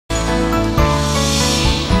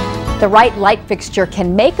The right light fixture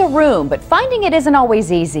can make a room, but finding it isn't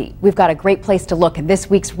always easy. We've got a great place to look in this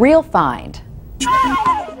week's Real Find.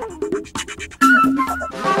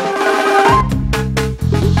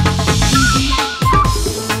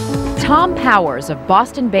 Tom Powers of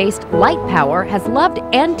Boston-based Light Power has loved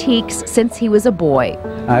antiques since he was a boy.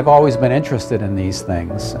 I've always been interested in these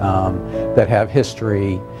things that have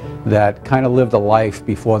history, that kind of lived a life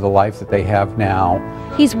before the life that they have now.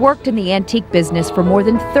 He's worked in the antique business for more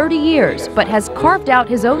than 30 years, but has carved out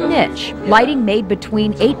his own niche, lighting made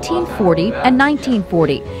between 1840 and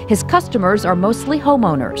 1940. His customers are mostly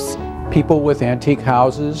homeowners. People with antique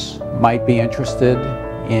houses might be interested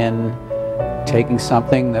in taking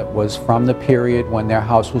something that was from the period when their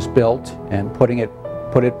house was built and put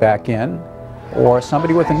it back in. Or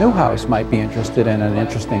somebody with a new house might be interested in an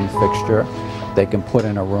interesting fixture they can put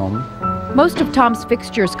in a room. Most of Tom's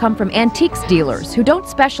fixtures come from antiques dealers who don't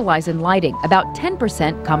specialize in lighting. About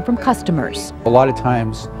 10% come from customers. A lot of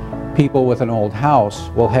times people with an old house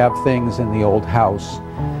will have things in the old house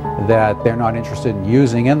that they're not interested in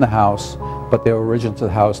using in the house, but they're original to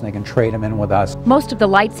the house and they can trade them in with us. Most of the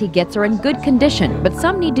lights he gets are in good condition, but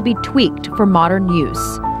some need to be tweaked for modern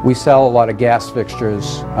use. We sell a lot of gas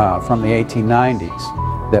fixtures from the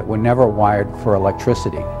 1890s that were never wired for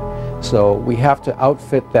electricity. So we have to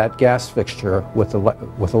outfit that gas fixture with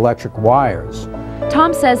electric wires.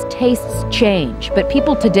 Tom says tastes change, but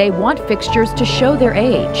people today want fixtures to show their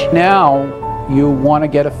age. Now you want to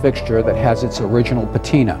get a fixture that has its original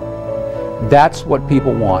patina. That's what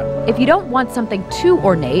people want. If you don't want something too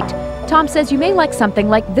ornate, Tom says you may like something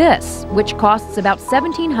like this, which costs about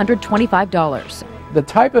 $1,725. The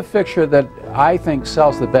type of fixture that I think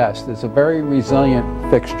sells the best is a very resilient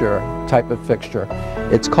fixture, type of fixture.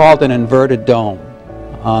 It's called an inverted dome.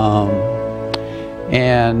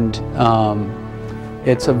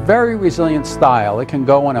 It's a very resilient style. It can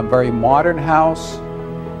go in a very modern house.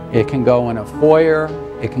 It can go in a foyer.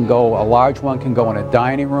 It can go, a large one can go in a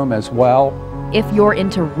dining room as well. If you're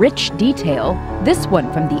into rich detail, this one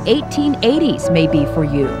from the 1880s may be for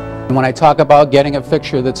you. When I talk about getting a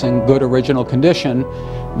fixture that's in good original condition,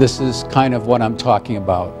 this is kind of what I'm talking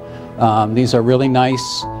about. These are really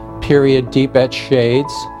nice period deep etched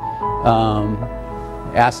shades,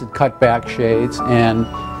 acid cutback shades, and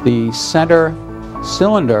the center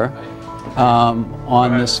cylinder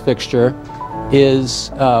on this fixture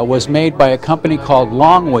was made by a company called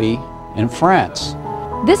Longwy in France.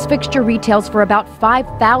 This fixture retails for about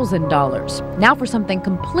 $5,000. Now for something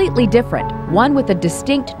completely different, one with a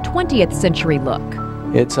distinct 20th century look.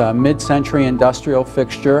 It's a mid-century industrial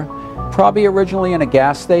fixture, probably originally in a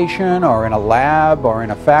gas station or in a lab or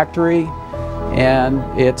in a factory, and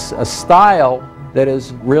it's a style that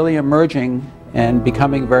is really emerging and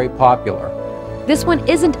becoming very popular. This one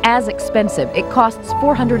isn't as expensive. It costs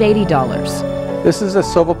 $480. This is a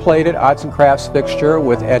silver-plated arts and crafts fixture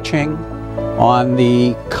with etching on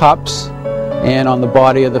the cups and on the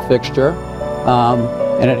body of the fixture,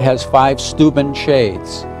 and it has 5 Steuben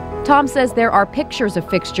shades. Tom says there are pictures of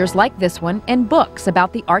fixtures like this one in books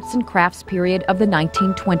about the arts and crafts period of the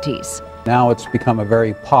 1920s. Now it's become a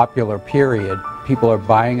very popular period. People are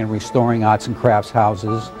buying and restoring arts and crafts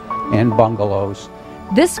houses and bungalows.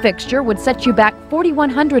 This fixture would set you back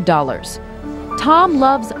 $4,100. Tom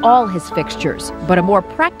loves all his fixtures, but a more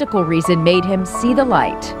practical reason made him see the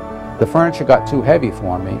light. The furniture got too heavy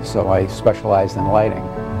for me, so I specialized in lighting.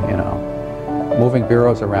 You know, moving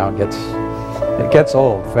bureaus around gets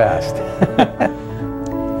old fast.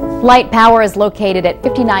 Light Power is located at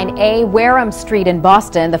 59A Wareham Street in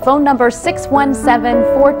Boston. The phone number is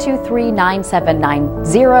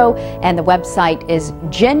 617-423-9790, and the website is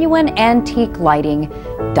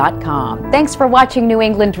genuineantiquelighting.com. Thanks for watching New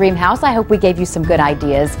England Dream House. I hope we gave you some good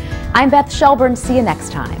ideas. I'm Beth Shelburne. See you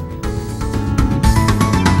next time.